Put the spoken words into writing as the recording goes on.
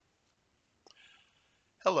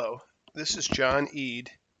Hello, this is John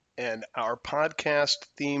Eade, and our podcast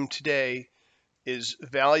theme today is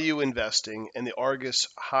value investing and the Argus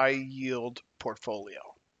high yield portfolio.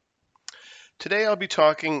 Today I'll be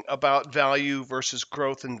talking about value versus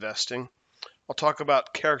growth investing. I'll talk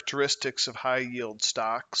about characteristics of high yield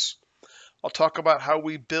stocks. I'll talk about how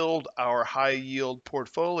we build our high yield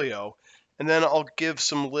portfolio, and then I'll give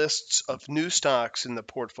some lists of new stocks in the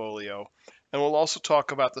portfolio, and we'll also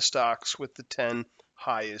talk about the stocks with the 10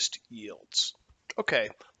 highest yields. Okay,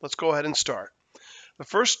 let's go ahead and start. The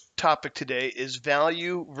first topic today is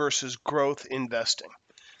value versus growth investing.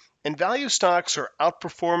 And value stocks are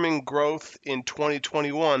outperforming growth in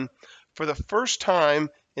 2021 for the first time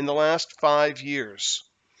in the last 5 years.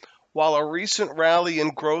 While a recent rally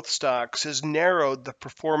in growth stocks has narrowed the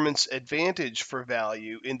performance advantage for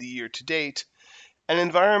value in the year to date, an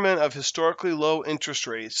environment of historically low interest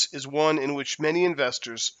rates is one in which many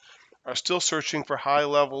investors are still searching for high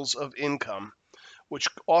levels of income, which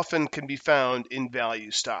often can be found in value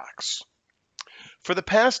stocks. For the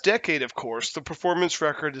past decade, of course, the performance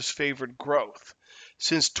record has favored growth.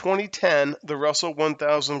 Since 2010, the Russell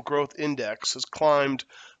 1000 Growth Index has climbed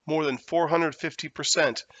more than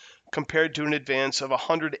 450% compared to an advance of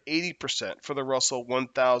 180% for the Russell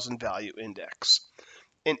 1000 Value Index.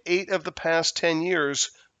 In 8 of the past 10 years,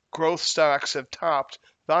 growth stocks have topped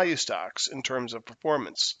value stocks in terms of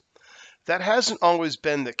performance. That hasn't always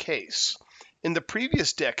been the case. In the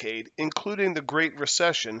previous decade, including the Great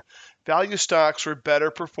Recession, value stocks were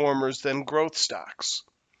better performers than growth stocks.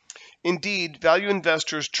 Indeed, value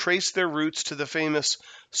investors trace their roots to the famous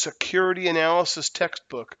security analysis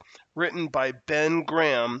textbook written by Ben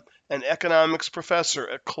Graham, an economics professor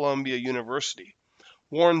at Columbia University.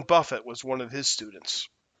 Warren Buffett was one of his students.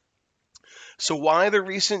 So why the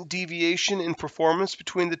recent deviation in performance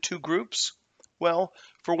between the two groups? Well,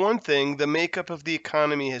 for one thing, the makeup of the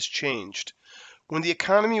economy has changed. When the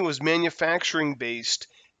economy was manufacturing based,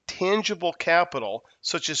 tangible capital,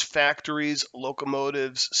 such as factories,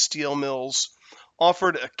 locomotives, steel mills,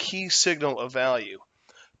 offered a key signal of value.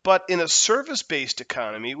 But in a service-based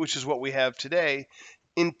economy, which is what we have today,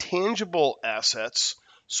 intangible assets,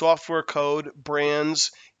 software code,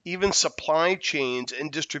 brands, even supply chains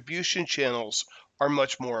and distribution channels are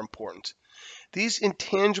much more important. These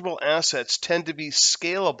intangible assets tend to be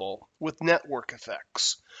scalable with network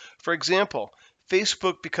effects. For example,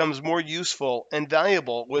 Facebook becomes more useful and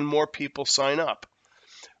valuable when more people sign up.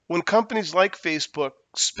 When companies like Facebook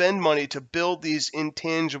spend money to build these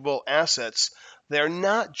intangible assets, they are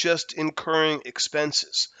not just incurring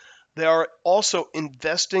expenses. They are also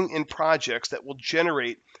investing in projects that will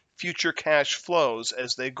generate future cash flows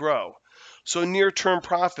as they grow. So near-term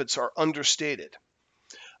profits are understated.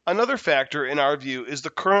 Another factor, in our view, is the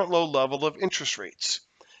current low level of interest rates.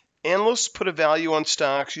 Analysts put a value on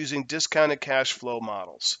stocks using discounted cash flow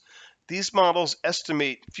models. These models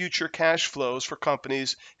estimate future cash flows for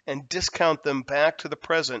companies and discount them back to the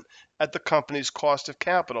present at the company's cost of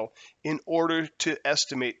capital in order to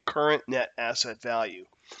estimate current net asset value.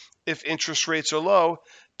 If interest rates are low,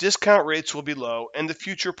 discount rates will be low and the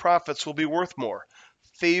future profits will be worth more,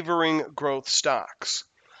 favoring growth stocks.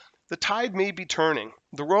 The tide may be turning.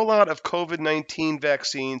 The rollout of COVID-19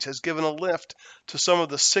 vaccines has given a lift to some of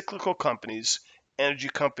the cyclical companies, energy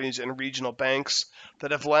companies, and regional banks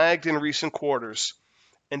that have lagged in recent quarters,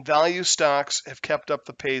 and value stocks have kept up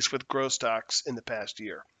the pace with growth stocks in the past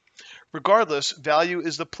year. Regardless, value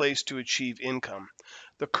is the place to achieve income.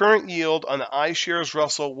 The current yield on the iShares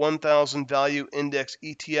Russell 1000 Value Index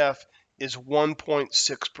ETF is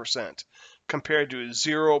 1.6%. Compared to a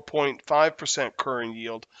 0.5% current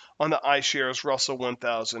yield on the iShares Russell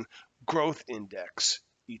 1000 Growth Index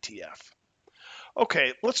ETF.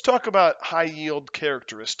 Okay, let's talk about high yield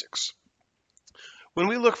characteristics. When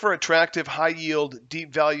we look for attractive high yield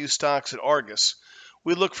deep value stocks at Argus,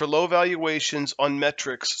 we look for low valuations on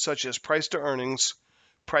metrics such as price to earnings,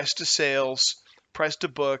 price to sales, price to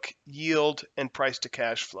book, yield, and price to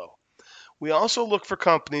cash flow. We also look for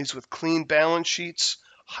companies with clean balance sheets,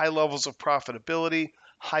 high levels of profitability,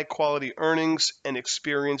 high quality earnings, and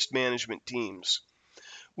experienced management teams.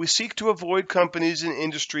 We seek to avoid companies and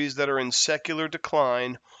industries that are in secular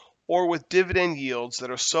decline or with dividend yields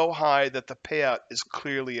that are so high that the payout is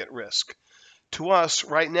clearly at risk. To us,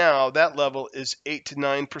 right now, that level is 8 to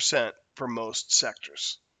 9% for most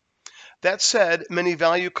sectors. That said, many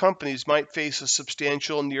value companies might face a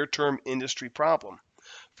substantial near-term industry problem.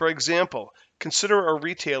 For example, consider a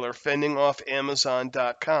retailer fending off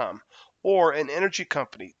Amazon.com, or an energy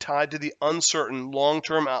company tied to the uncertain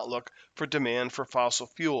long-term outlook for demand for fossil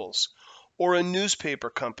fuels, or a newspaper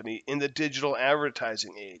company in the digital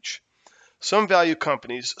advertising age. Some value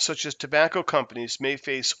companies, such as tobacco companies, may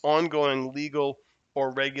face ongoing legal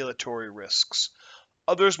or regulatory risks.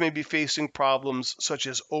 Others may be facing problems such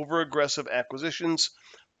as over-aggressive acquisitions,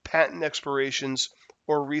 patent expirations,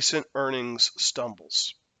 or recent earnings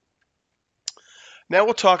stumbles. Now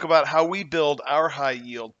we'll talk about how we build our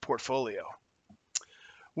high-yield portfolio.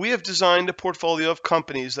 We have designed a portfolio of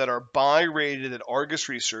companies that are buy-rated at Argus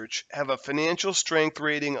Research, have a financial strength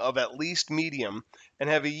rating of at least medium, and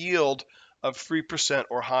have a yield of 3%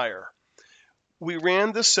 or higher. We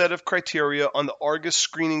ran this set of criteria on the Argus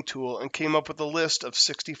screening tool and came up with a list of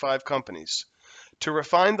 65 companies. To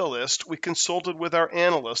refine the list, we consulted with our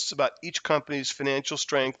analysts about each company's financial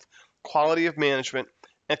strength, quality of management,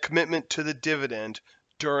 and commitment to the dividend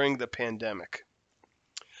during the pandemic.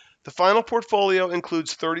 The final portfolio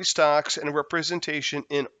includes 30 stocks and representation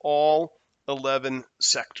in all 11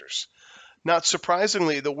 sectors. Not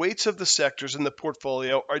surprisingly, the weights of the sectors in the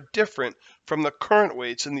portfolio are different from the current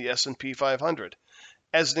weights in the S&P 500.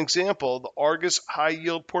 As an example, the Argus High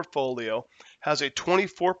Yield portfolio has a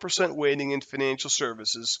 24% weighting in financial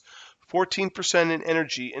services, 14% in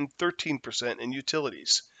energy, and 13% in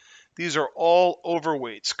utilities. These are all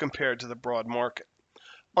overweights compared to the broad market.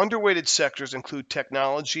 Underweighted sectors include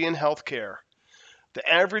technology and healthcare. The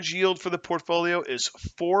average yield for the portfolio is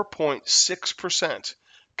 4.6%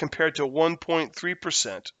 compared to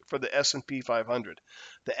 1.3% for the S&P 500.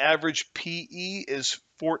 The average PE is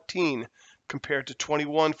 14 compared to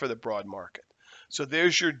 21 for the broad market. So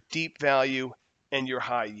there's your deep value and your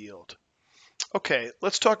high yield. Okay,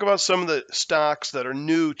 let's talk about some of the stocks that are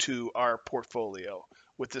new to our portfolio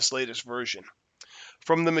with this latest version.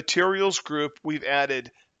 From the materials group, we've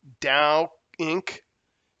added Dow Inc.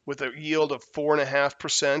 with a yield of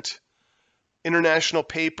 4.5%, International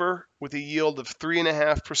Paper with a yield of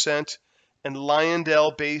 3.5%, and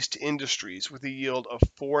Lyondell-based Industries with a yield of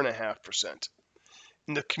 4.5%.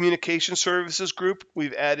 In the communication services group,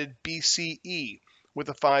 we've added BCE with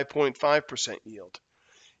a 5.5% yield.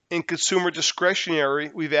 In consumer discretionary,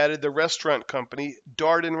 we've added the restaurant company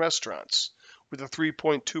Darden Restaurants with a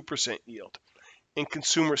 3.2% yield. In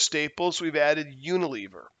consumer staples, we've added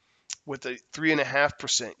Unilever with a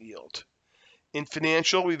 3.5% yield. In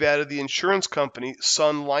financial, we've added the insurance company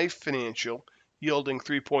Sun Life Financial, yielding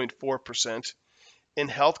 3.4%. In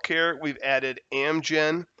healthcare, we've added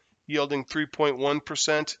Amgen, yielding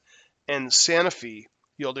 3.1%, and Sanofi,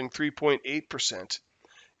 yielding 3.8%.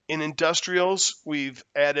 In industrials, we've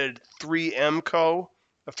added 3M Co.,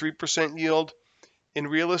 a 3% yield. In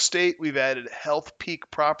real estate, we've added Health Peak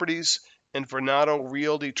Properties and Vornado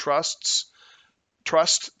Realty Trust,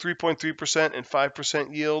 3.3% and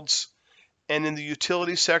 5% yields. And in the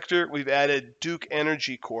utility sector, we've added Duke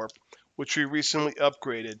Energy Corp., which we recently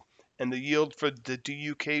upgraded, and the yield for the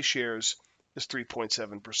DUK shares is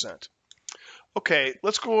 3.7%. Okay,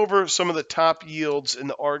 let's go over some of the top yields in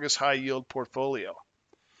the Argus High Yield portfolio.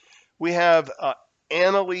 We have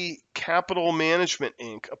Annaly Capital Management,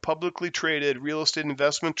 Inc., a publicly traded real estate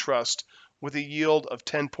investment trust with a yield of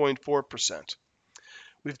 10.4%.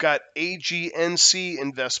 We've got AGNC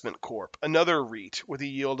Investment Corp., another REIT with a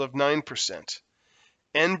yield of 9%.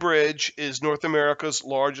 Enbridge is North America's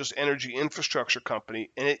largest energy infrastructure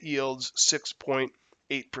company, and it yields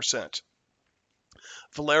 6.8%.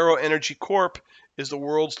 Valero Energy Corp. is the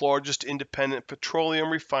world's largest independent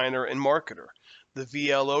petroleum refiner and marketer. The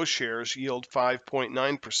VLO shares yield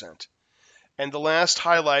 5.9%. And the last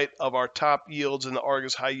highlight of our top yields in the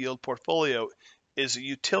Argus High Yield portfolio is a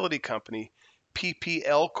utility company,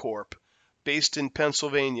 PPL Corp., based in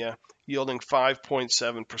Pennsylvania, yielding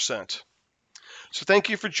 5.7%. So thank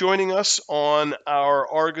you for joining us on our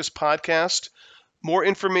Argus podcast. More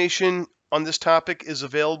information on this topic is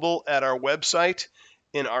available at our website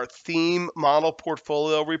in our theme model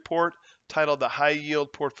portfolio report titled The High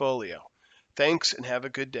Yield Portfolio. Thanks and have a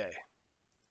good day.